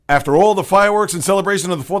After all the fireworks and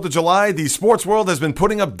celebration of the 4th of July, the sports world has been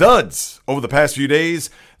putting up duds over the past few days.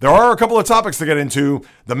 There are a couple of topics to get into.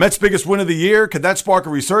 The Mets' biggest win of the year, could that spark a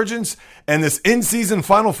resurgence? And this in-season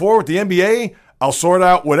Final Four with the NBA? I'll sort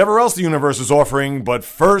out whatever else the universe is offering, but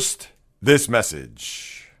first, this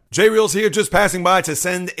message. J-Reels here, just passing by to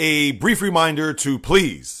send a brief reminder to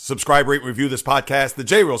please subscribe, rate, and review this podcast, the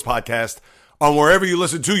J-Reels podcast, on wherever you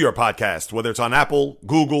listen to your podcast, whether it's on Apple,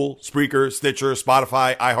 Google, Spreaker, Stitcher,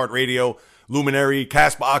 Spotify, iHeartRadio, Luminary,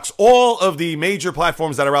 CastBox, all of the major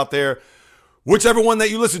platforms that are out there. Whichever one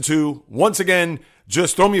that you listen to, once again,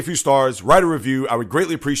 just throw me a few stars, write a review. I would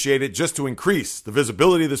greatly appreciate it just to increase the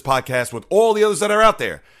visibility of this podcast with all the others that are out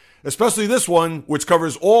there, especially this one, which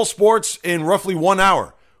covers all sports in roughly 1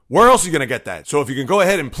 hour. Where else are you going to get that? So if you can go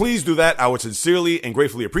ahead and please do that, I would sincerely and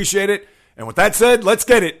gratefully appreciate it. And with that said, let's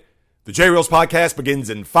get it. The J-Reels podcast begins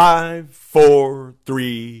in 5, 4,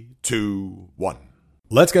 3, 2, 1.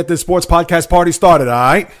 Let's get this sports podcast party started, all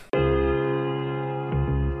right?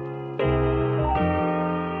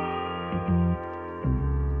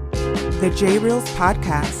 The J-Reels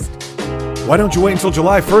podcast. Why don't you wait until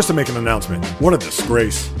July 1st to make an announcement? What a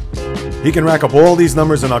disgrace. He can rack up all these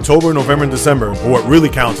numbers in October, November, and December, but what really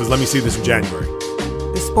counts is let me see this in January.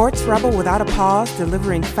 The sports rebel without a pause,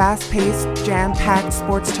 delivering fast-paced, jam-packed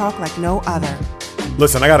sports talk like no other.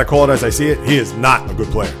 Listen, I gotta call it as I see it. He is not a good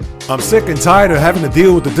player. I'm sick and tired of having to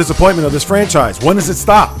deal with the disappointment of this franchise. When does it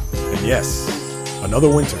stop? And yes, another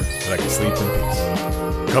winter that I can sleep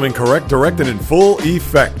in peace. Coming correct, direct, and in full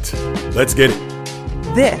effect. Let's get it.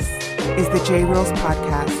 This is the J-Reels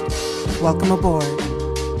podcast. Welcome aboard.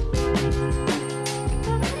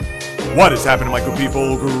 What is happening, my good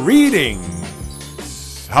people? Greetings.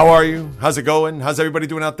 How are you? How's it going? How's everybody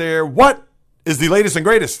doing out there? What is the latest and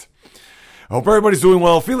greatest? I hope everybody's doing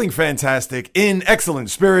well, feeling fantastic, in excellent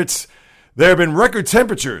spirits. There have been record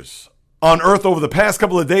temperatures on Earth over the past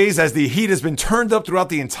couple of days as the heat has been turned up throughout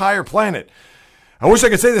the entire planet. I wish I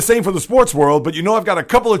could say the same for the sports world, but you know I've got a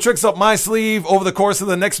couple of tricks up my sleeve over the course of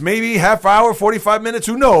the next maybe half hour, 45 minutes,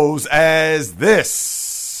 who knows, as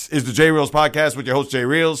this is the J-Reels podcast with your host,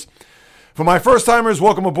 J-Reels. For my first-timers,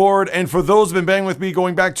 welcome aboard, and for those who've been banging with me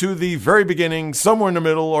going back to the very beginning, somewhere in the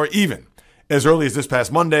middle, or even as early as this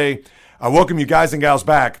past Monday, I welcome you guys and gals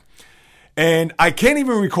back. And I can't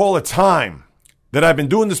even recall a time that I've been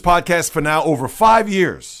doing this podcast for now over 5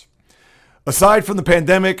 years. Aside from the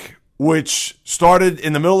pandemic, which started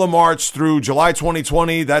in the middle of March through July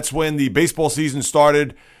 2020, that's when the baseball season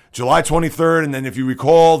started, July 23rd, and then if you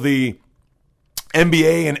recall, the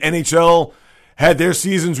NBA and NHL had their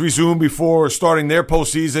seasons resumed before starting their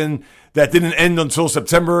postseason that didn't end until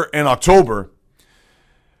September and October.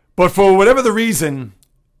 But for whatever the reason,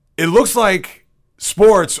 it looks like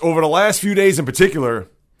sports over the last few days in particular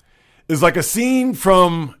is like a scene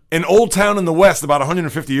from an old town in the West about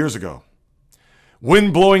 150 years ago.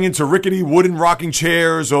 Wind blowing into rickety wooden rocking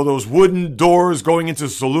chairs or those wooden doors going into the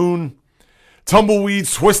saloon,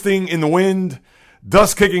 tumbleweeds twisting in the wind,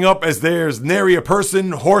 dust kicking up as there's nary a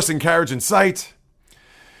person, horse, and carriage in sight.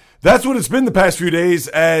 That's what it's been the past few days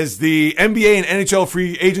as the NBA and NHL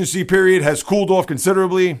free agency period has cooled off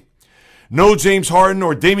considerably. No James Harden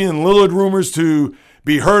or Damian Lillard rumors to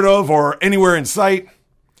be heard of or anywhere in sight.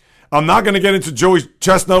 I'm not going to get into Joey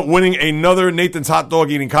Chestnut winning another Nathan's hot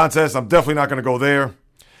dog eating contest. I'm definitely not going to go there.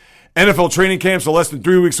 NFL training camps are less than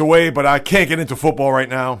 3 weeks away, but I can't get into football right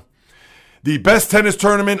now. The best tennis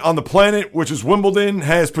tournament on the planet, which is Wimbledon,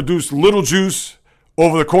 has produced little juice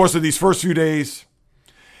over the course of these first few days.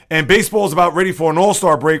 And baseball is about ready for an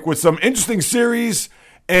all-star break with some interesting series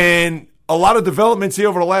and a lot of developments here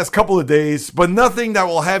over the last couple of days, but nothing that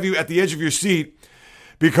will have you at the edge of your seat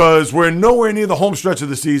because we're nowhere near the home stretch of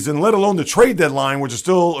the season, let alone the trade deadline, which is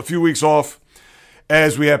still a few weeks off,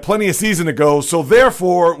 as we have plenty of season to go. So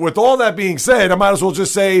therefore, with all that being said, I might as well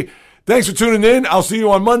just say, thanks for tuning in. I'll see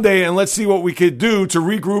you on Monday, and let's see what we could do to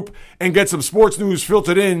regroup and get some sports news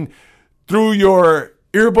filtered in through your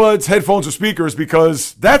earbuds, headphones, or speakers,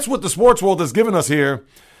 because that's what the sports world has given us here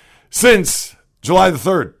since July the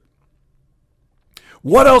 3rd.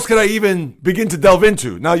 What else could I even begin to delve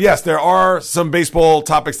into? Now, yes, there are some baseball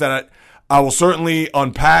topics that I will certainly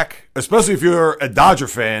unpack, especially if you're a Dodger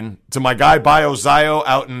fan, to my guy Bio Zio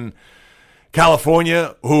out in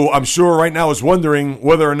California, who I'm sure right now is wondering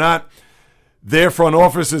whether or not their front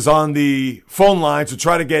office is on the phone line to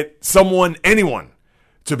try to get someone, anyone,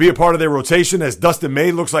 to be a part of their rotation, as Dustin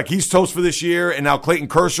May looks like he's toast for this year, and now Clayton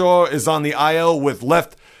Kershaw is on the IL with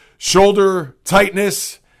left shoulder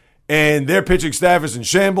tightness, and their pitching staff is in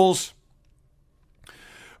shambles.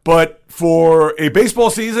 But for a baseball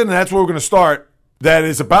season, and that's where we're going to start, that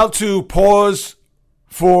is about to pause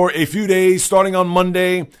for a few days starting on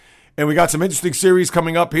Monday, and we got some interesting series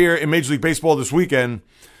coming up here in Major League Baseball this weekend.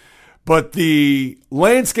 But the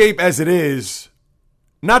landscape as it is,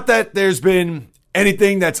 not that there's been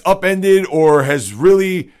anything that's upended or has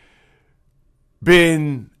really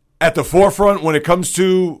been at the forefront when it comes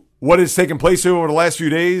to what has taken place here over the last few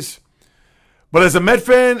days. But as a Met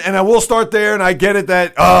fan, and I will start there, and I get it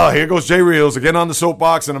that, here goes Jay Reels again on the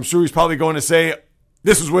soapbox, and I'm sure he's probably going to say,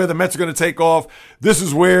 this is where the Mets are going to take off. This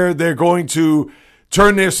is where they're going to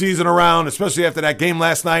turn their season around, especially after that game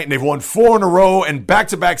last night, and they've won 4 in a row and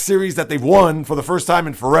back-to-back series that they've won for the first time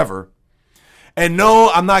in forever. And no,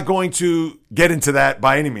 I'm not going to get into that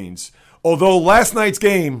by any means. Although last night's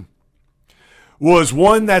game was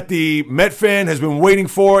one that the Met fan has been waiting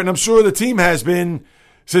for, and I'm sure the team has been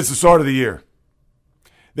since the start of the year.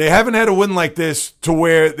 They haven't had a win like this to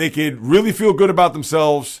where they could really feel good about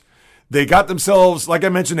themselves. They got themselves, like I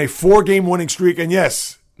mentioned, a 4-game winning streak. And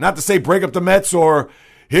yes, not to say break up the Mets or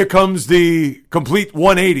here comes the complete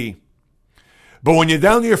 180. But when you're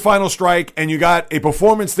down to your final strike and you got a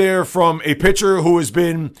performance there from a pitcher who has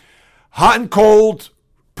been hot and cold,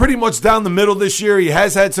 pretty much down the middle this year. He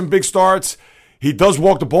has had some big starts. He does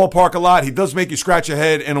walk the ballpark a lot. He does make you scratch your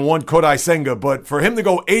head in a one Kodai Senga. But for him to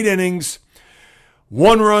go 8 innings,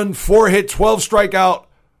 1 run, 4 hit, 12 strikeout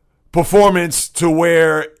performance to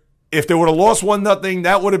where if they would have lost 1-0,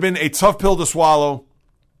 that would have been a tough pill to swallow.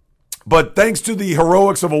 But thanks to the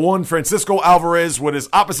heroics of a one Francisco Alvarez with his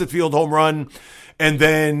opposite field home run, and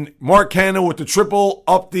then Mark Canha with the triple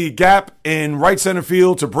up the gap in right center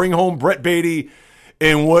field to bring home Brett Beatty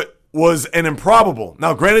in what was an improbable.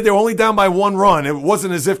 Now, granted, they were only down by 1 run. It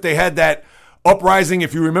wasn't as if they had that uprising.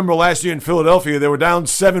 If you remember last year in Philadelphia, they were down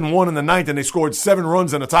 7-1 in the 9th, and they scored 7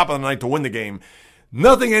 runs in the top of the 9th to win the game.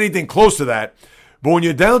 Nothing anything close to that. But when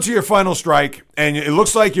you're down to your final strike, and it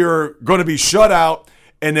looks like you're going to be shut out,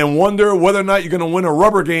 and then wonder whether or not you're going to win a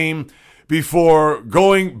rubber game before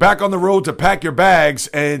going back on the road to pack your bags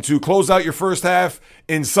and to close out your first half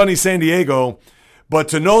in sunny San Diego. But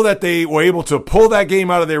to know that they were able to pull that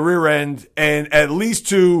game out of their rear end, and at least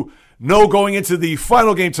to know going into the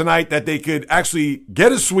final game tonight that they could actually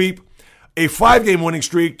get a sweep, a 5-game winning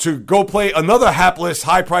streak, to go play another hapless,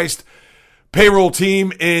 high-priced payroll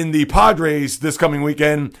team in the Padres this coming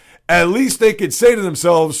weekend, at least they could say to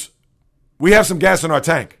themselves, we have some gas in our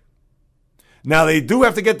tank. Now, they do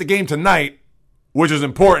have to get the game tonight, which is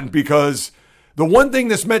important because the one thing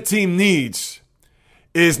this Met team needs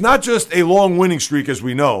is not just a long winning streak, as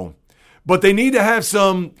we know, but they need to have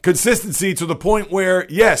some consistency to the point where,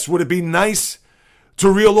 yes, would it be nice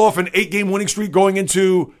to reel off an 8-game winning streak going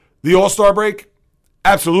into the All-Star break?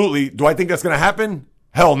 Absolutely. Do I think that's going to happen?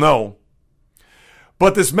 Hell no.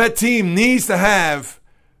 But this Met team needs to have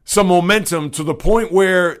some momentum to the point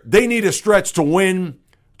where they need a stretch to win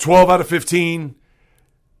 12 out of 15,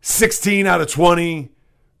 16 out of 20,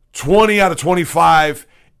 20 out of 25.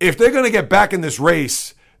 If they're going to get back in this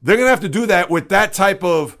race, they're going to have to do that with that type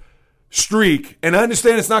of streak. And I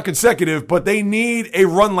understand it's not consecutive, but they need a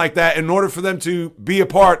run like that in order for them to be a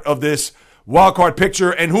part of this wild card picture.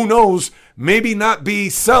 And who knows, maybe not be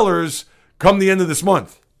sellers come the end of this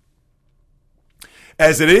month.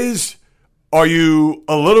 As it is, are you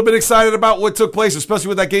a little bit excited about what took place, especially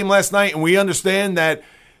with that game last night? And we understand that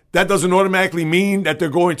that doesn't automatically mean that they're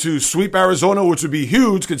going to sweep Arizona, which would be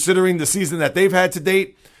huge considering the season that they've had to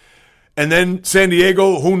date. And then San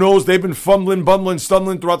Diego, who knows? They've been fumbling, bumbling,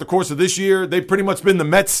 stumbling throughout the course of this year. They've pretty much been the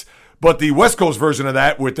Mets, but the West Coast version of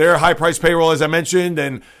that with their high-price payroll, as I mentioned,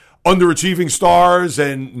 and underachieving stars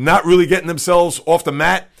and not really getting themselves off the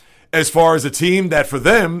mat as far as a team that for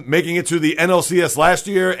them, making it to the NLCS last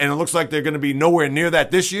year, and it looks like they're going to be nowhere near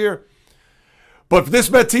that this year. But for this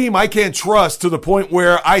Met team, I can't trust to the point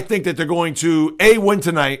where I think that they're going to, A, win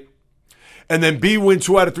tonight, and then B, win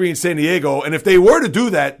 2 out of 3 in San Diego. And if they were to do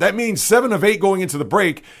that, that means 7 of 8 going into the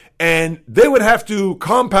break, and they would have to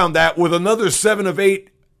compound that with another 7 of 8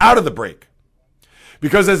 out of the break.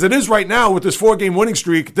 Because as it is right now with this 4-game winning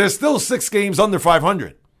streak, there's still 6 games under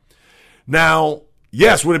 500. Now,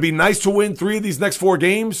 yes, would it be nice to win 3 of these next 4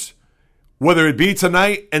 games? Whether it be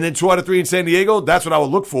tonight and then 2 out of 3 in San Diego, that's what I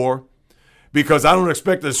would look for. Because I don't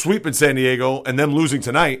expect a sweep in San Diego and them losing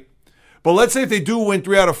tonight. But let's say if they do win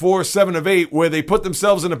 3 out of 4, 7 of 8, where they put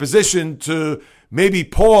themselves in a position to maybe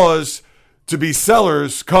pause to be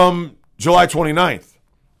sellers come July 29th.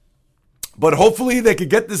 But hopefully they could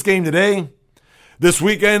get this game today. This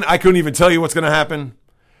weekend, I couldn't even tell you what's going to happen.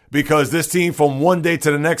 Because this team from one day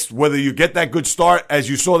to the next, whether you get that good start, as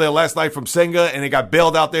you saw there last night from Senga, and they got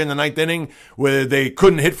bailed out there in the 9th inning, where they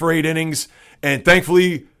couldn't hit for 8 innings. And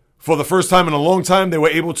thankfully, for the first time in a long time, they were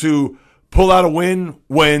able to pull out a win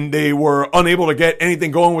when they were unable to get anything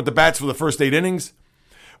going with the bats for the first 8 innings.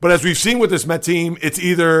 But as we've seen with this Met team, it's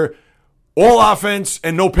either all offense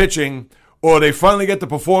and no pitching, or they finally get the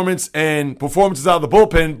performances out of the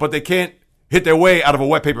bullpen, but they can't hit their way out of a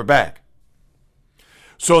wet paper bag.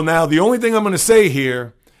 So now the only thing I'm going to say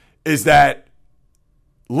here is that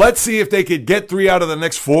let's see if they could get 3 out of the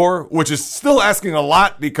next 4, which is still asking a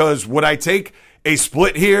lot, because would I take a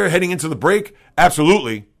split here heading into the break?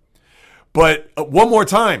 Absolutely. But one more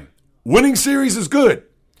time, winning series is good.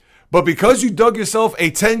 But because you dug yourself a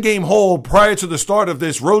 10-game hole prior to the start of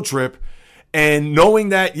this road trip, and knowing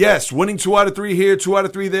that, yes, winning 2 out of 3 here, 2 out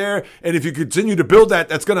of 3 there, and if you continue to build that,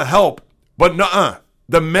 that's going to help. But nuh-uh.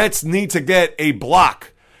 The Mets need to get a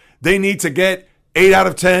block. They need to get 8 out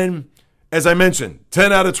of 10, as I mentioned,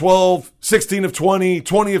 10 out of 12, 16 of 20,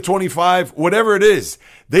 20 of 25, whatever it is.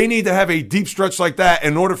 They need to have a deep stretch like that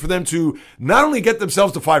in order for them to not only get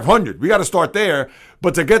themselves to 500, we got to start there,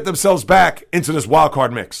 but to get themselves back into this wild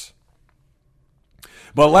card mix.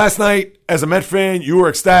 But last night, as a Met fan, you were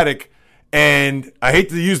ecstatic, and I hate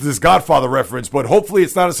to use this Godfather reference, but hopefully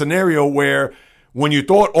it's not a scenario where when you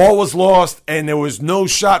thought all was lost and there was no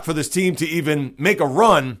shot for this team to even make a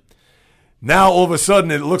run, now all of a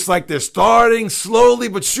sudden it looks like they're starting slowly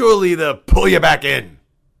but surely to pull you back in.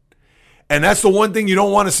 And that's the one thing you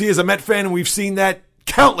don't want to see as a Met fan, and we've seen that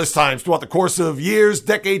countless times throughout the course of years,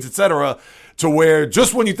 decades, etc., to where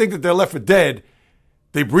just when you think that they're left for dead,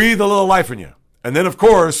 they breathe a little life in you. And then, of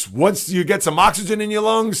course, once you get some oxygen in your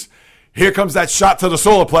lungs, here comes that shot to the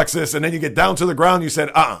solar plexus, and then you get down to the ground. You said,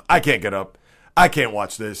 I can't get up. I can't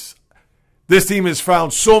watch this. This team has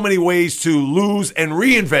found so many ways to lose and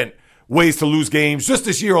reinvent ways to lose games just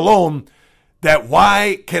this year alone, that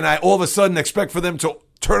why can I all of a sudden expect for them to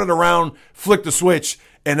turn it around, flick the switch,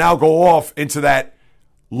 and now go off into that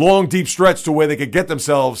long, deep stretch to where they could get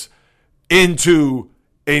themselves into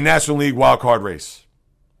a National League wildcard race?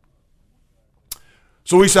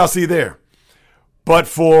 So we shall see there. But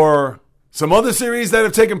for some other series that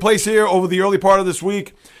have taken place here over the early part of this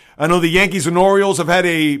week, I know the Yankees and Orioles have had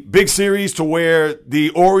a big series to where the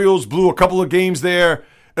Orioles blew a couple of games there,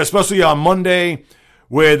 especially on Monday,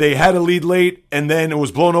 where they had a lead late, and then it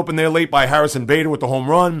was blown open there late by Harrison Bader with the home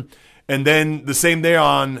run. And then the same there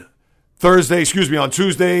on Tuesday,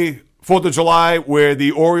 4th of July, where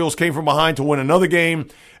the Orioles came from behind to win another game.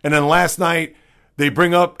 And then last night, they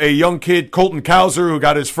bring up a young kid, Colton Cowser, who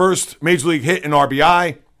got his first Major League hit in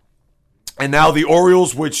RBI. And now the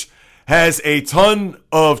Orioles, which has a ton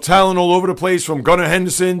of talent all over the place, from Gunnar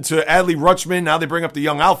Henderson to Adley Rutschman. Now they bring up the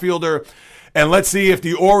young outfielder. And let's see if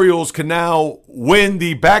the Orioles can now win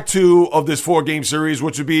the back 2 of this 4-game series,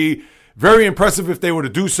 which would be very impressive if they were to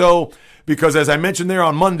do so. Because as I mentioned there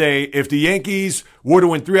on Monday, if the Yankees were to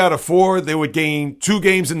win 3 out of 4, they would gain 2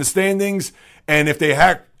 games in the standings. And if they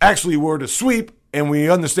actually were to sweep, and we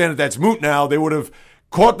understand that that's moot now, they would have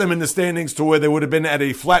caught them in the standings to where they would have been at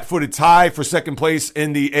a flat-footed tie for second place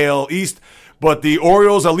in the AL East. But the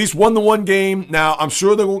Orioles at least won the 1 game. Now, I'm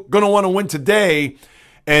sure they're going to want to win today,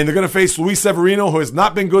 and they're going to face Luis Severino, who has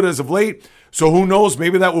not been good as of late. So who knows,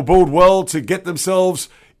 maybe that will bode well to get themselves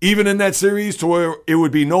even in that series to where it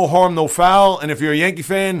would be no harm, no foul. And if you're a Yankee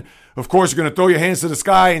fan, of course, you're going to throw your hands to the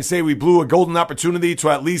sky and say we blew a golden opportunity to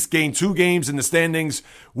at least gain 2 games in the standings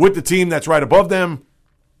with the team that's right above them.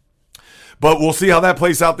 But we'll see how that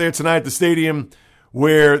plays out there tonight at the stadium,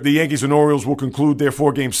 where the Yankees and Orioles will conclude their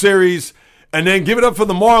 4-game series. And then give it up for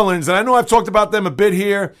the Marlins. And I know I've talked about them a bit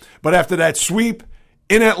here, but after that sweep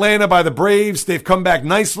in Atlanta by the Braves, they've come back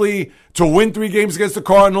nicely to win 3 games against the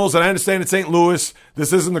Cardinals. And I understand it's St. Louis.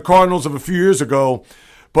 This isn't the Cardinals of a few years ago.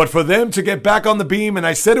 But for them to get back on the beam, and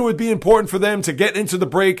I said it would be important for them to get into the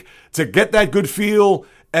break, to get that good feel,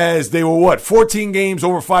 as they were, 14 games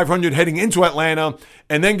over 500 heading into Atlanta,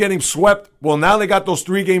 and then getting swept. Well, now they got those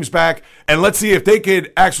 3 games back, and let's see if they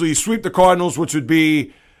could actually sweep the Cardinals, which would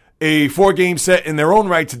be a 4-game set in their own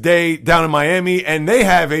right today down in Miami, and they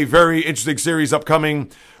have a very interesting series upcoming,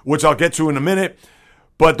 which I'll get to in a minute.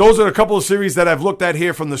 But those are a couple of series that I've looked at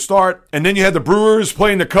here from the start. And then you had the Brewers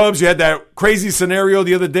playing the Cubs. You had that crazy scenario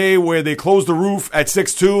the other day where they closed the roof at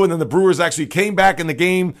 6-2, and then the Brewers actually came back in the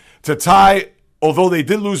game to tie, although they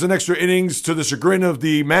did lose an extra innings, to the chagrin of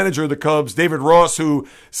the manager of the Cubs, David Ross, who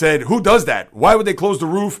said, who does that? Why would they close the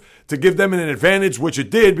roof to give them an advantage, which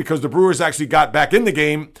it did, because the Brewers actually got back in the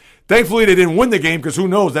game. Thankfully, they didn't win the game, because who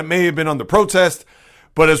knows, that may have been under protest.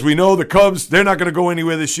 But as we know, the Cubs, they're not going to go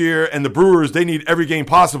anywhere this year. And the Brewers, they need every game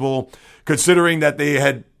possible, considering that they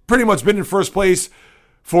had pretty much been in first place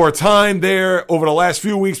for a time there over the last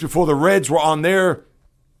few weeks before the Reds were on their,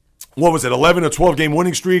 11 or 12 game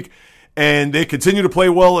winning streak. and they continue to play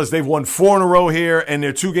well as they've won 4 in a row here, and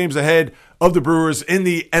they're 2 games ahead of the Brewers in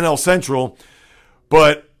the NL Central.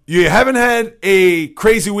 But you haven't had a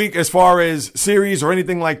crazy week as far as series or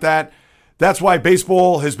anything like that. That's why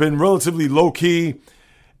baseball has been relatively low-key.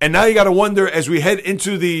 And now you got to wonder, as we head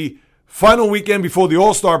into the final weekend before the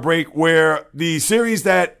All-Star break, where the series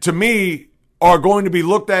that, to me, are going to be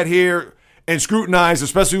looked at here and scrutinized,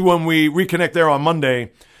 especially when we reconnect there on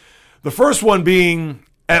Monday. The first one being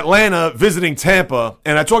Atlanta visiting Tampa.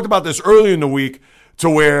 And I talked about this earlier in the week, to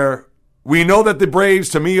where we know that the Braves,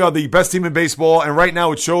 to me, are the best team in baseball. And right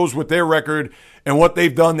now it shows with their record and what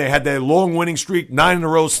they've done. They had their long winning streak, 9 in a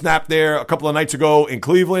row, snapped there a couple of nights ago in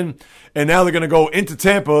Cleveland. And now they're going to go into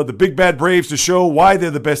Tampa, the big bad Braves, to show why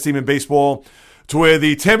they're the best team in baseball, to where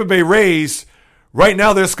the Tampa Bay Rays, right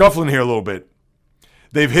now they're scuffling here a little bit.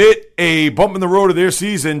 They've hit a bump in the road of their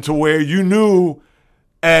season, to where you knew,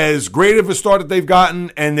 as great of a start that they've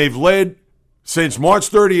gotten, and they've led since March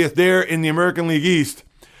 30th there in the American League East.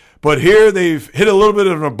 But here they've hit a little bit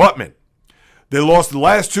of an abutment. They lost the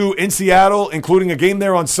last 2 in Seattle, including a game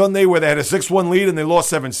there on Sunday where they had a 6-1 lead and they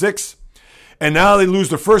lost 7-6. And now they lose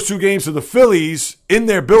the first 2 games to the Phillies in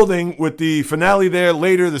their building, with the finale there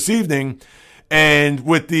later this evening. And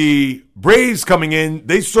with the Braves coming in,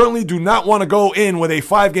 they certainly do not want to go in with a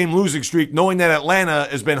 5-game losing streak, knowing that Atlanta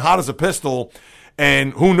has been hot as a pistol.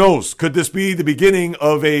 And who knows, could this be the beginning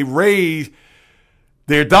of a Rays,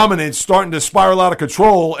 their dominance starting to spiral out of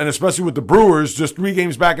control, and especially with the Brewers just 3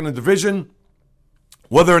 games back in the division?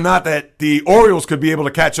 Whether or not that the Orioles could be able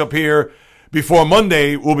to catch up here before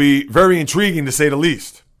Monday will be very intriguing, to say the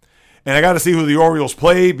least. And I got to see who the Orioles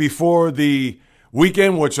play before the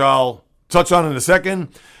weekend, which I'll touch on in a second.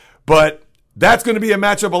 But that's going to be a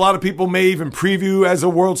matchup a lot of people may even preview as a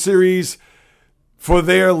World Series for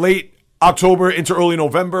their late October into early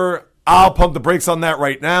November. I'll pump the brakes on that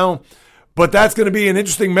right now. But that's going to be an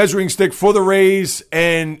interesting measuring stick for the Rays,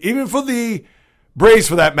 and even for the Braves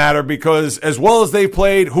for that matter, because as well as they've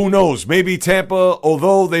played, who knows? Maybe Tampa,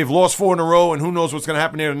 although they've lost 4 in a row, and who knows what's going to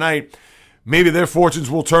happen here tonight, maybe their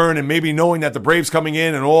fortunes will turn, and maybe knowing that the Braves coming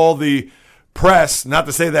in and all the press, not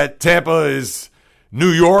to say that Tampa is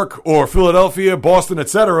New York or Philadelphia, Boston,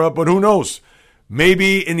 etc., but who knows?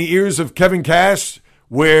 Maybe in the ears of Kevin Cash,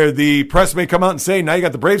 where the press may come out and say, now you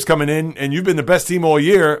got the Braves coming in, and you've been the best team all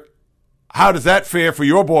year. How does that fare for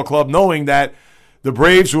your ball club, knowing that the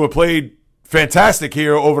Braves, who have played fantastic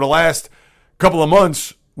here over the last couple of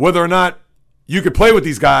months, whether or not you could play with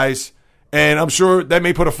these guys? And I'm sure that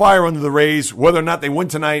may put a fire under the Rays, whether or not they win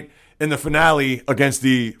tonight in the finale against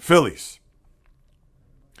the Phillies.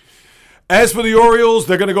 As for the Orioles,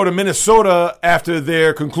 they're going to go to Minnesota after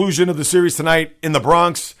their conclusion of the series tonight in the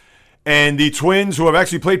Bronx. And the Twins, who have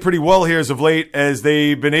actually played pretty well here as of late, as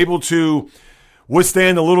they've been able to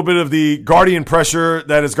withstand a little bit of the Guardian pressure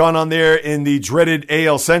that has gone on there in the dreaded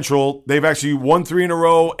AL Central. They've actually won 3 in a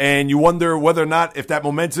row, and you wonder whether or not if that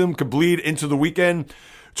momentum could bleed into the weekend,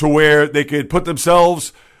 to where they could put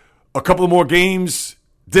themselves a couple of more games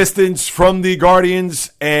distance from the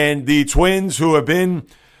Guardians and the Twins, who have been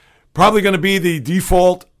probably going to be the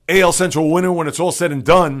default AL Central winner when it's all said and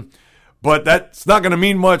done. But that's not going to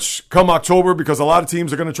mean much come October, because a lot of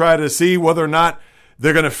teams are going to try to see whether or not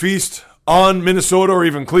they're going to feast on Minnesota, or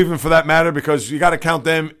even Cleveland for that matter, because you got to count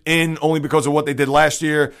them in only because of what they did last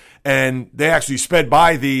year. And they actually sped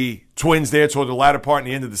by the Twins there toward the latter part and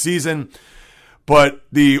the end of the season. But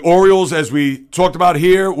the Orioles, as we talked about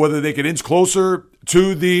here, whether they could inch closer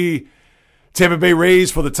to the Tampa Bay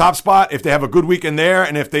Rays for the top spot, if they have a good weekend there,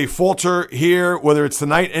 and if they falter here, whether it's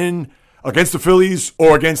tonight in against the Phillies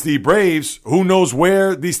or against the Braves, who knows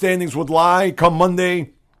where these standings would lie come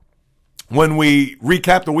Monday when we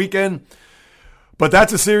recap the weekend. But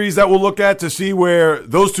that's a series that we'll look at to see where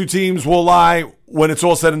those 2 teams will lie when it's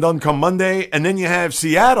all said and done come Monday. And then you have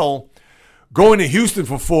Seattle going to Houston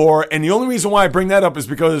for 4. And the only reason why I bring that up is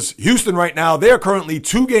because Houston right now, they're currently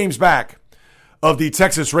 2 games back of the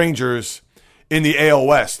Texas Rangers in the AL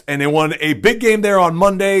West. And they won a big game there on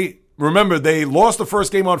Monday. Remember, they lost the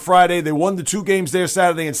first game on Friday. They won the 2 games there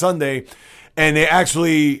Saturday and Sunday. And they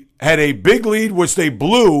actually had a big lead, which they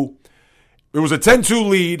blew. It was a 10-2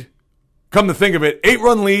 lead. Come to think of it,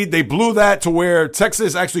 8-run lead. They blew that to where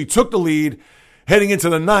Texas actually took the lead heading into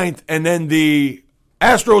the 9th. And then the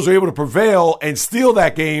Astros were able to prevail and steal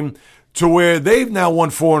that game to where they've now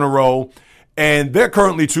won 4 in a row. And they're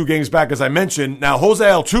currently 2 games back, as I mentioned. Now, Jose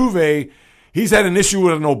Altuve, he's had an issue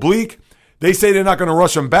with an oblique. They say they're not going to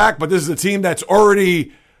rush him back, but this is a team that's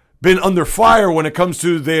already been under fire when it comes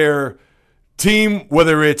to their team,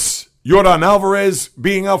 whether it's Yordan Alvarez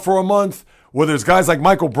being out for a month, whether it's guys like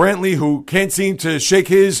Michael Brantley, who can't seem to shake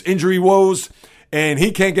his injury woes, and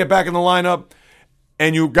he can't get back in the lineup.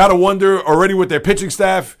 And you got to wonder already with their pitching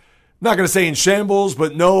staff, not going to say in shambles,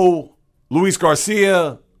 but no Luis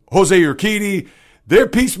Garcia, Jose Urquidy. They're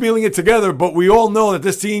piecemealing it together, but we all know that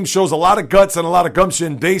this team shows a lot of guts and a lot of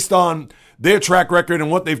gumption based on their track record and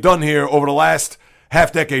what they've done here over the last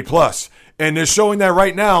half decade plus. And they're showing that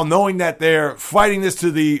right now, knowing that they're fighting this to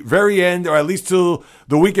the very end, or at least to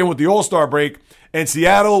the weekend with the All-Star break. And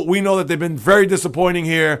Seattle, we know that they've been very disappointing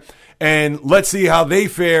here. And let's see how they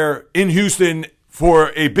fare in Houston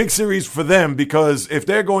for a big series for them, because if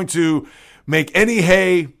they're going to make any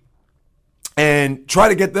hay and try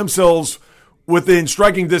to get themselves within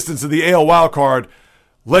striking distance of the AL wildcard,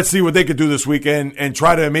 let's see what they could do this weekend and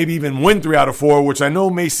try to maybe even win 3 out of 4, which I know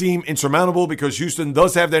may seem insurmountable because Houston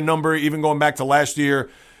does have their number, even going back to last year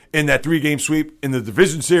in that 3-game sweep in the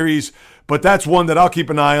division series. But that's one that I'll keep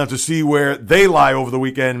an eye on to see where they lie over the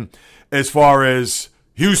weekend as far as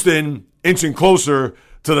Houston inching closer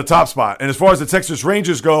to the top spot. And as far as the Texas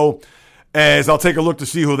Rangers go, as I'll take a look to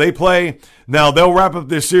see who they play. Now, they'll wrap up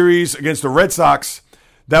their series against the Red Sox.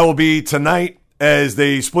 That will be tonight as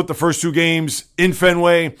they split the first 2 games in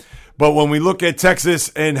Fenway. But when we look at Texas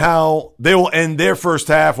and how they will end their first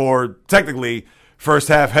half, or technically first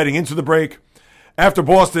half heading into the break, after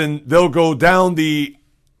Boston, they'll go down the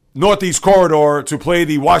Northeast corridor to play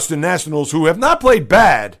the Washington Nationals, who have not played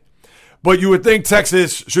bad, but you would think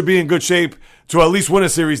Texas should be in good shape to at least win a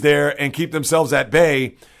series there and keep themselves at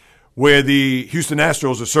bay where the Houston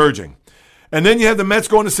Astros are surging. And then you have the Mets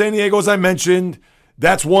going to San Diego, as I mentioned.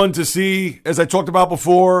 That's one to see, as I talked about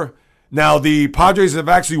before. Now, the Padres have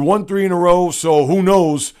actually won 3 in a row, so who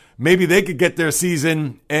knows? Maybe they could get their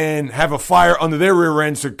season and have a fire under their rear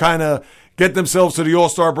end to kind of get themselves to the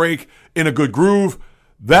All-Star break in a good groove.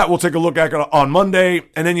 That we'll take a look at on Monday.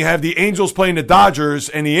 And then you have the Angels playing the Dodgers.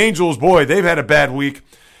 And the Angels, boy, they've had a bad week.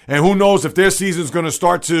 And who knows if their season's going to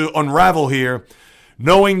start to unravel here,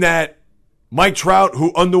 knowing that Mike Trout,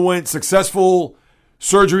 who underwent successful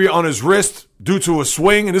surgery on his wrist due to a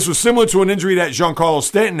swing, and this was similar to an injury that Giancarlo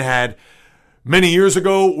Stanton had many years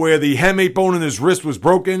ago where the hamate bone in his wrist was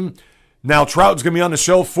broken. Now Trout's going to be on the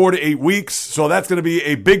shelf 4 to 8 weeks, so that's going to be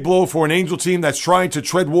a big blow for an Angel team that's trying to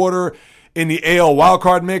tread water in the AL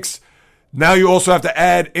wildcard mix. Now you also have to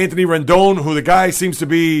add Anthony Rendon, who the guy seems to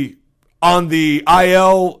be on the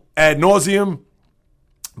IL ad nauseum.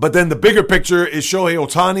 But then the bigger picture is Shohei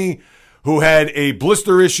Ohtani, who had a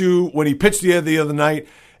blister issue when he pitched the other night,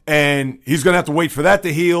 and he's going to have to wait for that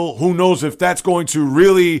to heal. Who knows if that's going to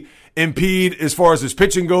really impede as far as his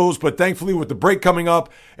pitching goes, but thankfully with the break coming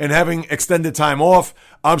up and having extended time off,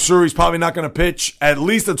 I'm sure he's probably not going to pitch at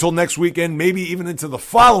least until next weekend, maybe even into the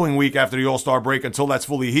following week after the All-Star break until that's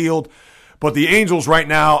fully healed. But the Angels right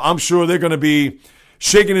now, I'm sure they're going to be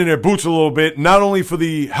shaking in their boots a little bit, not only for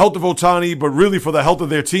the health of Ohtani, but really for the health of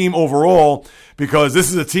their team overall, because this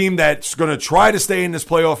is a team that's going to try to stay in this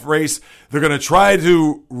playoff race. They're going to try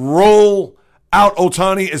to roll out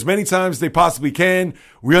Ohtani as many times as they possibly can.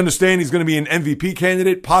 We understand he's going to be an MVP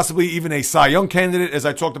candidate, possibly even a Cy Young candidate, as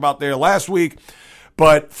I talked about there last week.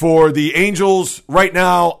 But for the Angels right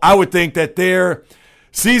now, I would think that their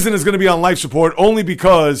season is going to be on life support only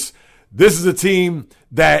because this is a team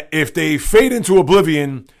that if they fade into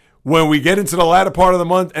oblivion when we get into the latter part of the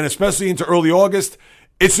month and especially into early August,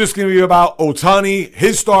 it's just going to be about Ohtani,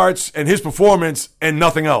 his starts, and his performance and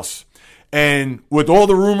nothing else. And with all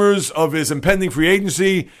the rumors of his impending free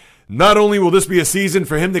agency, not only will this be a season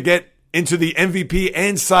for him to get into the MVP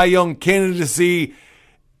and Cy Young candidacy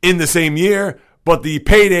in the same year, but the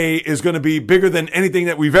payday is going to be bigger than anything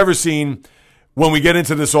that we've ever seen when we get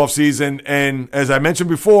into this offseason. And as I mentioned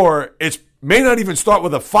before, it may not even start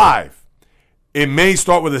with a 5. It may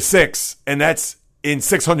start with a 6, and that's in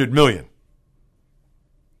 $600 million.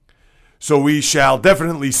 So we shall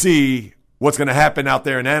definitely see what's going to happen out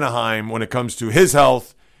there in Anaheim when it comes to his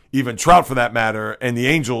health, even Trout for that matter, and the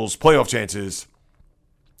Angels' playoff chances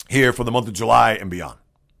here for the month of July and beyond.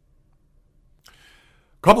 A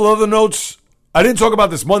couple other notes. I didn't talk about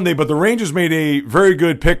this Monday, but the Rangers made a very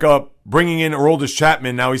good pickup bringing in Aroldis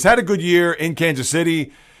Chapman. Now, he's had a good year in Kansas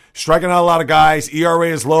City, striking out a lot of guys. ERA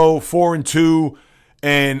is low, 4-2,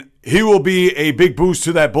 and he will be a big boost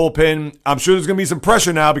to that bullpen. I'm sure there's going to be some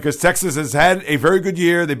pressure now because Texas has had a very good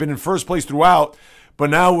year. They've been in first place throughout, but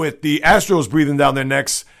now with the Astros breathing down their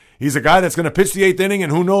necks, he's a guy that's going to pitch the 8th inning,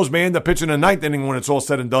 and who knows, may end up pitching the 9th inning when it's all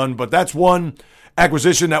said and done. But that's one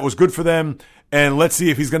acquisition that was good for them, and let's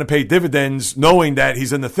see if he's going to pay dividends knowing that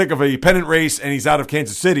he's in the thick of a pennant race and he's out of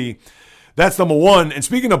Kansas City. That's number one. And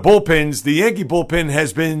speaking of bullpens, the Yankee bullpen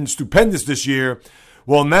has been stupendous this year.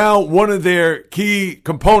 Well, now one of their key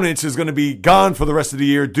components is going to be gone for the rest of the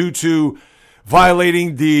year due to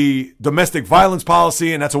violating the domestic violence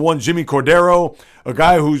policy, and that's a one Jimmy Cordero, a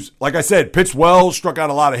guy who's, like I said, pitched well, struck out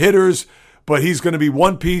a lot of hitters, but he's going to be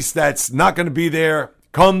one piece that's not going to be there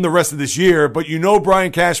come the rest of this year. But you know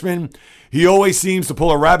Brian Cashman, he always seems to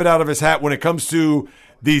pull a rabbit out of his hat when it comes to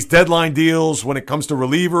these deadline deals, when it comes to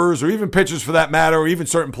relievers or even pitchers for that matter, or even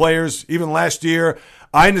certain players. Even last year,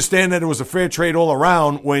 I understand that it was a fair trade all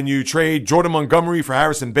around when you trade Jordan Montgomery for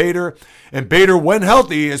Harrison Bader. And Bader, when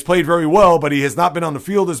healthy, has played very well, but he has not been on the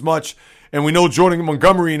field as much. And we know Jordan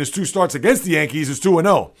Montgomery in his 2 starts against the Yankees is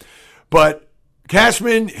 2-0. But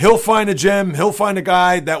Cashman, he'll find a gem. He'll find a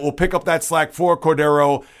guy that will pick up that slack for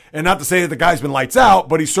Cordero. And not to say that the guy's been lights out,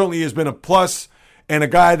 but he certainly has been a plus and a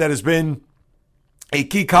guy that has been a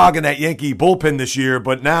key cog in that Yankee bullpen this year.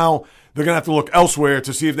 But now they're going to have to look elsewhere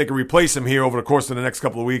to see if they can replace him here over the course of the next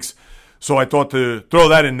couple of weeks. So I thought to throw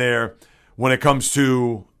that in there when it comes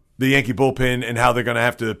to the Yankee bullpen and how they're going to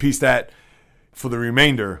have to piece that for the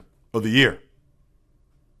remainder of the year.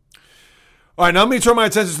 All right, now let me turn my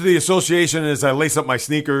attention to the association as I lace up my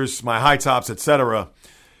sneakers, my high tops, etc.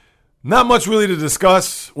 Not much really to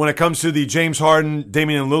discuss when it comes to the James Harden,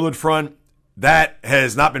 Damian Lillard front. That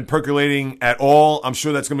has not been percolating at all. I'm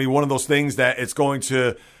sure that's going to be one of those things that it's going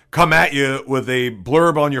to come at you with a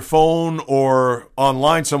blurb on your phone or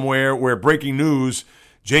online somewhere where breaking news,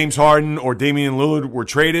 James Harden or Damian Lillard were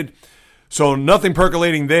traded. So nothing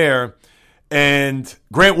percolating there. And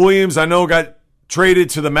Grant Williams, I know, got traded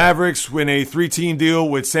to the Mavericks in a 3-team deal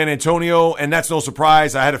with San Antonio, and that's no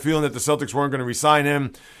surprise. I had a feeling that the Celtics weren't going to re-sign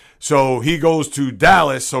him. So he goes to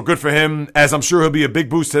Dallas, so good for him, as I'm sure he'll be a big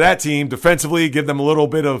boost to that team. Defensively, give them a little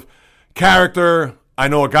bit of character. I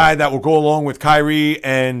know a guy that will go along with Kyrie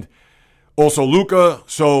and also Luka,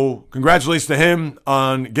 so congratulations to him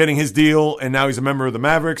on getting his deal, and now he's a member of the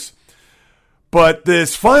Mavericks. But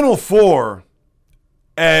this Final Four,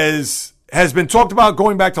 as has been talked about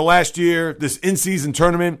going back to last year, this in-season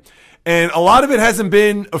tournament, and a lot of it hasn't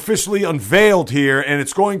been officially unveiled here, and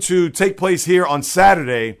it's going to take place here on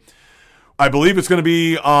Saturday. I believe it's going to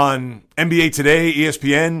be on NBA Today,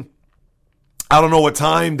 ESPN. I don't know what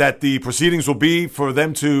time that the proceedings will be for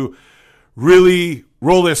them to really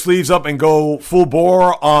roll their sleeves up and go full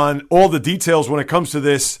bore on all the details when it comes to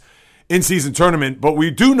this in-season tournament. But we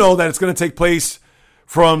do know that it's going to take place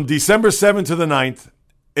from December 7th to the 9th.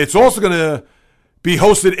 It's also going to be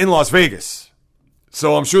hosted in Las Vegas.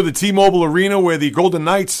 So I'm sure the T-Mobile Arena where the Golden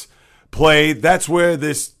Knights play, that's where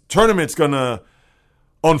this tournament's going to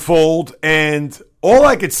unfold. And all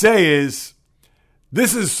I could say is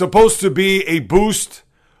this is supposed to be a boost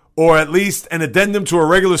or at least an addendum to a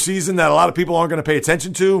regular season that a lot of people aren't going to pay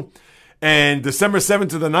attention to. And December 7th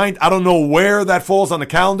to the 9th, I don't know where that falls on the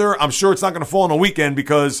calendar. I'm sure it's not going to fall on a weekend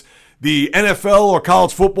because the NFL or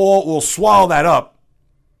college football will swallow that up.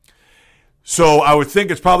 So I would think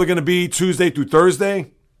it's probably going to be Tuesday through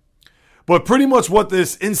Thursday. But pretty much what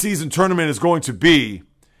this in-season tournament is going to be,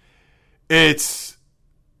 it's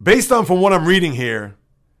based on from what I'm reading here,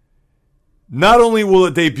 not only will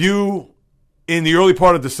it debut in the early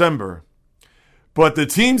part of December, but the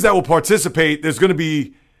teams that will participate, there's going to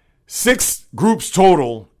be 6 groups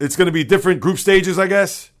total. It's going to be different group stages, I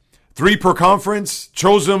guess. 3 per conference,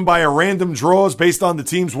 chosen by a random draws based on the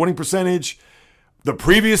team's winning percentage the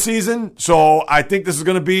previous season. So I think this is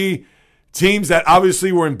going to be teams that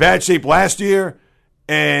obviously were in bad shape last year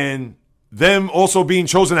and them also being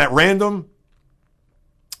chosen at random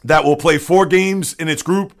that will play 4 games in its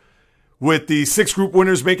group with the 6 group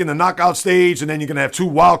winners making the knockout stage. And then you're going to have 2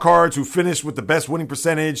 wild cards who finish with the best winning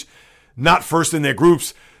percentage, not first in their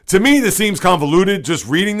groups. To me, this seems convoluted just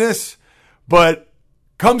reading this, but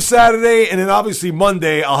come Saturday and then obviously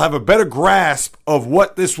Monday, I'll have a better grasp of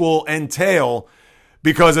what this will entail.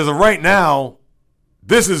 Because as of right now,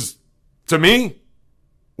 this is, to me,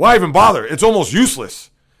 why even bother? It's almost useless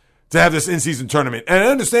to have this in-season tournament. And I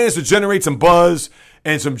understand it's to generate some buzz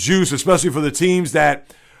and some juice, especially for the teams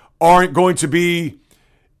that aren't going to be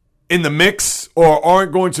in the mix or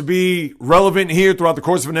aren't going to be relevant here throughout the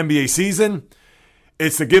course of an NBA season.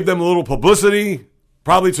 It's to give them a little publicity,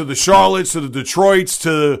 probably to the Charlottes, to the Detroits,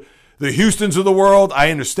 to the Houstons of the world. I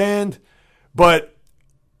understand. But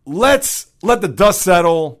let's let the dust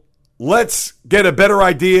settle. Let's get a better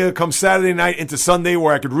idea come Saturday night into Sunday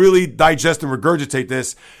where I could really digest and regurgitate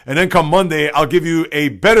this. And then come Monday, I'll give you a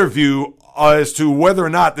better view as to whether or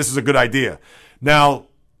not this is a good idea. Now,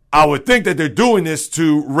 I would think that they're doing this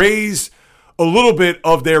to raise a little bit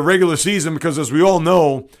of their regular season because, as we all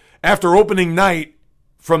know, after opening night,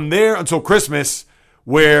 from there until Christmas,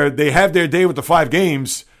 where they have their day with the 5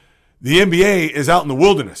 games, the NBA is out in the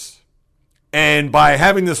wilderness. And by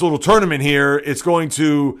having this little tournament here, it's going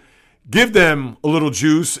to give them a little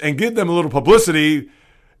juice and give them a little publicity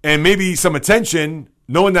and maybe some attention,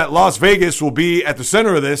 knowing that Las Vegas will be at the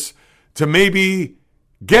center of this, to maybe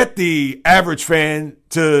get the average fan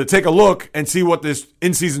to take a look and see what this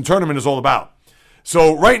in-season tournament is all about.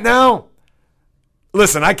 So right now,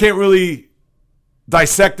 listen, I can't really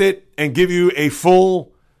dissect it and give you a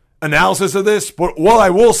full analysis of this, but what I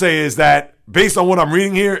will say is that based on what I'm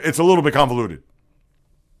reading here, it's a little bit convoluted.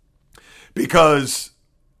 Because,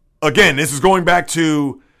 again, this is going back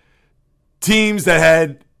to teams that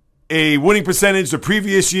had a winning percentage the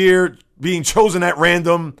previous year being chosen at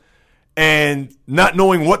random and not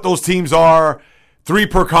knowing what those teams are, 3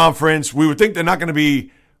 per conference. We would think they're not going to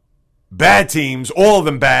be bad teams, all of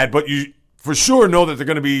them bad, but you for sure know that they're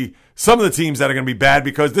going to be some of the teams that are going to be bad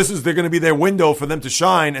because they're going to be their window for them to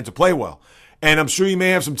shine and to play well. And I'm sure you may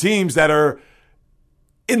have some teams that are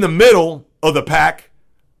in the middle of the pack.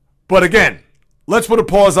 But again, let's put a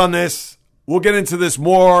pause on this. We'll get into this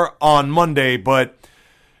more on Monday, but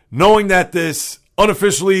knowing that this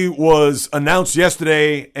unofficially was announced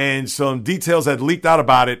yesterday and some details had leaked out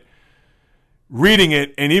about it, reading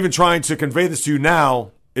it and even trying to convey this to you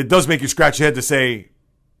now, it does make you scratch your head to say,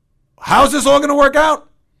 how's this all going to work out?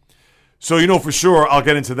 So you know for sure I'll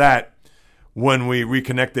get into that when we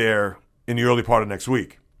reconnect there in the early part of next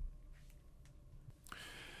week.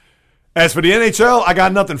 As for the NHL, I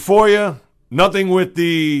got nothing for you. Nothing with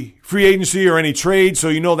the free agency or any trade, so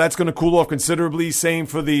you know that's going to cool off considerably. Same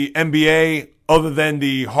for the NBA, other than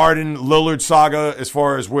the Harden-Lillard saga as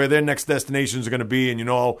far as where their next destinations are going to be, and you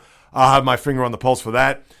know I'll have my finger on the pulse for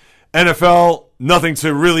that. NFL, nothing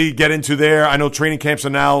to really get into there. I know training camps are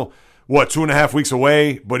now, 2.5 weeks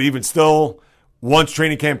away, but even still, once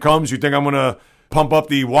training camp comes, you think I'm going to pump up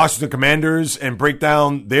the Washington Commanders and break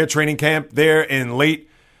down their training camp there in late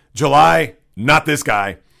July? Not this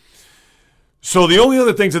guy. So the only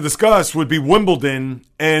other thing to discuss would be Wimbledon,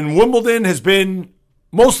 and Wimbledon has been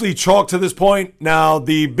mostly chalk to this point. Now,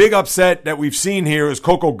 the big upset that we've seen here is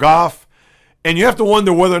Coco Gauff, and you have to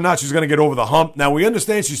wonder whether or not she's going to get over the hump. Now, we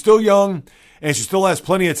understand she's still young, and she still has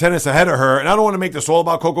plenty of tennis ahead of her, and I don't want to make this all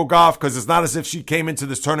about Coco Gauff because it's not as if she came into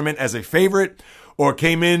this tournament as a favorite or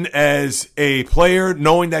came in as a player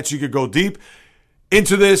knowing that she could go deep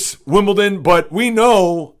into this Wimbledon, but we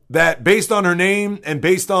know that based on her name and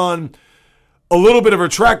based on a little bit of her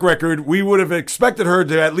track record, we would have expected her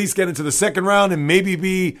to at least get into the second round and maybe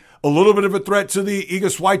be a little bit of a threat to the Iga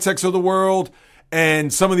Swiatek's of the world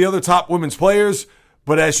and some of the other top women's players.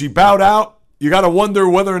 But as she bowed out, you got to wonder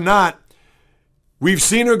whether or not we've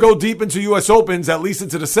seen her go deep into U.S. Opens, at least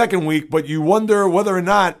into the second week, but you wonder whether or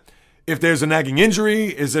not if there's a nagging injury,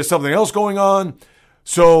 is there something else going on?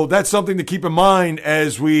 So that's something to keep in mind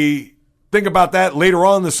as we think about that later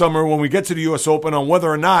on in the summer when we get to the U.S. Open on whether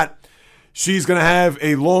or not she's going to have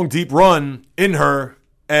a long, deep run in her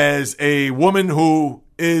as a woman who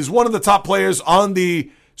is one of the top players on the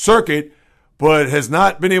circuit, but has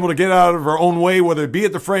not been able to get out of her own way, whether it be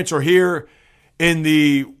at the French or here in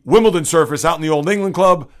the Wimbledon surface out in the Old England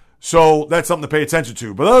Club. So that's something to pay attention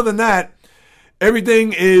to. But other than that,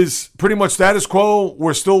 everything is pretty much status quo.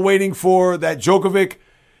 We're still waiting for that Djokovic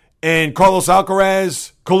and Carlos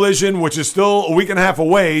Alcaraz collision, which is still a week and a half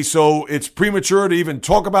away. So it's premature to even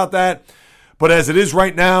talk about that. But as it is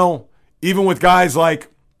right now, even with guys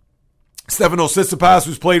like Stefanos Tsitsipas,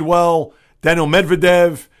 who's played well, Daniel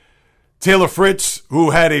Medvedev, Taylor Fritz,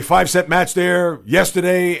 who had a 5-set match there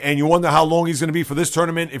yesterday, and you wonder how long he's going to be for this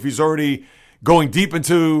tournament if he's already going deep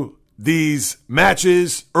into these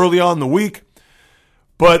matches early on in the week.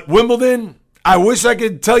 But Wimbledon, I wish I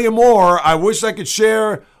could tell you more. I wish I could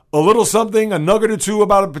share a little something, a nugget or two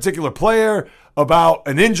about a particular player, about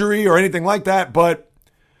an injury or anything like that, but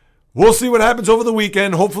we'll see what happens over the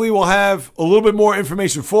weekend. Hopefully we'll have a little bit more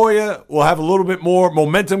information for you. We'll have a little bit more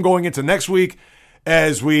momentum going into next week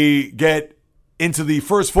as we get into the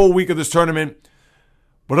first full week of this tournament.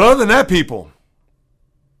 But other than that, people,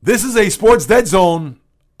 this is a sports dead zone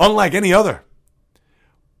unlike any other.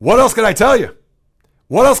 What else could I tell you?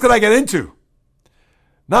 What else could I get into?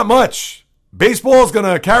 Not much. Baseball is going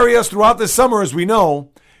to carry us throughout this summer, as we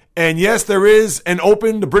know. And yes, there is an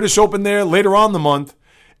Open, the British Open there later on in the month.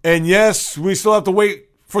 And yes, we still have to wait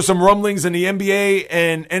for some rumblings in the NBA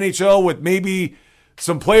and NHL with maybe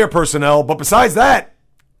some player personnel. But besides that,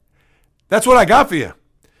 that's what I got for you.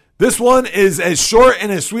 This one is as short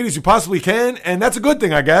and as sweet as you possibly can. And that's a good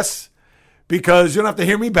thing, I guess, because you don't have to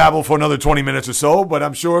hear me babble for another 20 minutes or so. But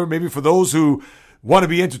I'm sure maybe for those who want to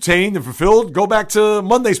be entertained and fulfilled, go back to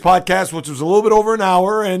Monday's podcast, which was a little bit over an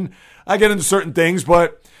hour. And I get into certain things.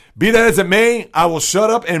 But Be that as it may, I will shut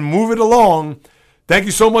up and move it along. Thank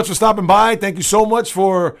you so much for stopping by. Thank you so much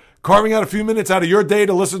for carving out a few minutes out of your day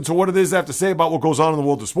to listen to what it is I have to say about what goes on in the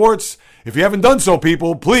world of sports. If you haven't done so,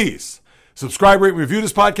 people, please subscribe, rate, and review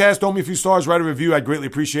this podcast. Throw me a few stars, write a review. I'd greatly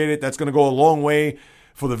appreciate it. That's going to go a long way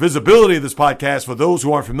for the visibility of this podcast for those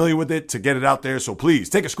who aren't familiar with it to get it out there. So please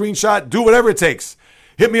take a screenshot, do whatever it takes.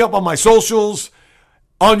 Hit me up on my socials,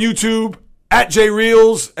 on YouTube, at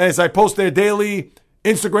JReels, as I post there daily,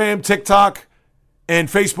 Instagram, TikTok, and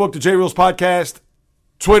Facebook, the JReels Podcast.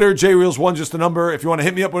 Twitter, JReels1, just a number. If you want to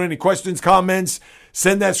hit me up with any questions, comments,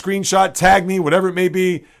 send that screenshot, tag me, whatever it may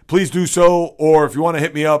be, please do so. Or if you want to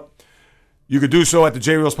hit me up, you could do so at the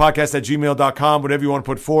jreelspodcast@gmail.com, whatever you want to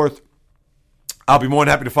put forth. I'll be more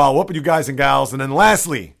than happy to follow up with you guys and gals. And then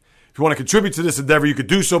lastly, if you want to contribute to this endeavor, you could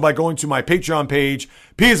do so by going to my Patreon page,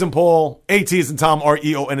 P as in Paul, A-T as in Tom,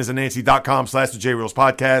 R-E-O-N as in Nancy.com/the JReels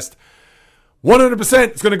Podcast.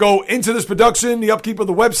 100% is going to go into this production, the upkeep of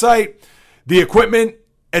the website, the equipment,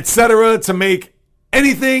 etc., to make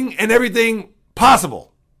anything and everything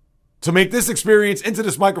possible to make this experience into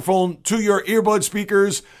this microphone to your earbud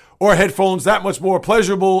speakers or headphones that much more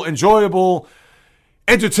pleasurable, enjoyable,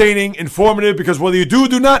 entertaining, informative, because whether you do or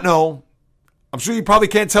do not know, I'm sure you probably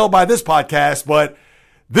can't tell by this podcast, but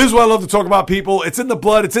this is what I love to talk about, people. It's in the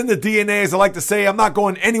blood. It's in the DNA, as I like to say. I'm not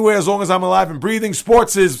going anywhere as long as I'm alive and breathing.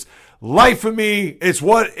 Sports is life for me.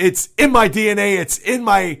 It's in my DNA. It's in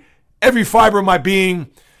my every fiber of my being,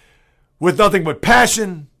 with nothing but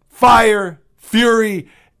passion, fire, fury,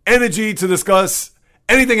 energy to discuss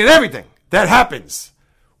anything and everything that happens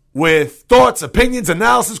with thoughts, opinions,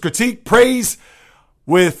 analysis, critique, praise,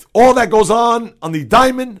 with all that goes on the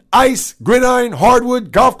diamond, ice, gridiron,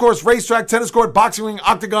 hardwood, golf course, racetrack, tennis court, boxing ring,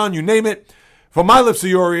 octagon, you name it. From my lips to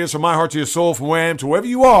your ears, from my heart to your soul, from where I am to wherever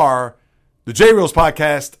you are, the JReels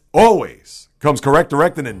Podcast always comes correct,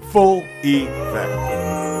 direct, and in full effect.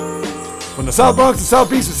 From the South Bronx, the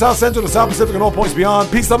Southeast, the South Central, the South Pacific, and all points beyond,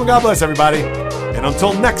 peace, love, and God bless everybody. And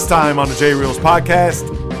until next time on the JReels Podcast,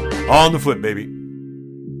 on the flip, baby.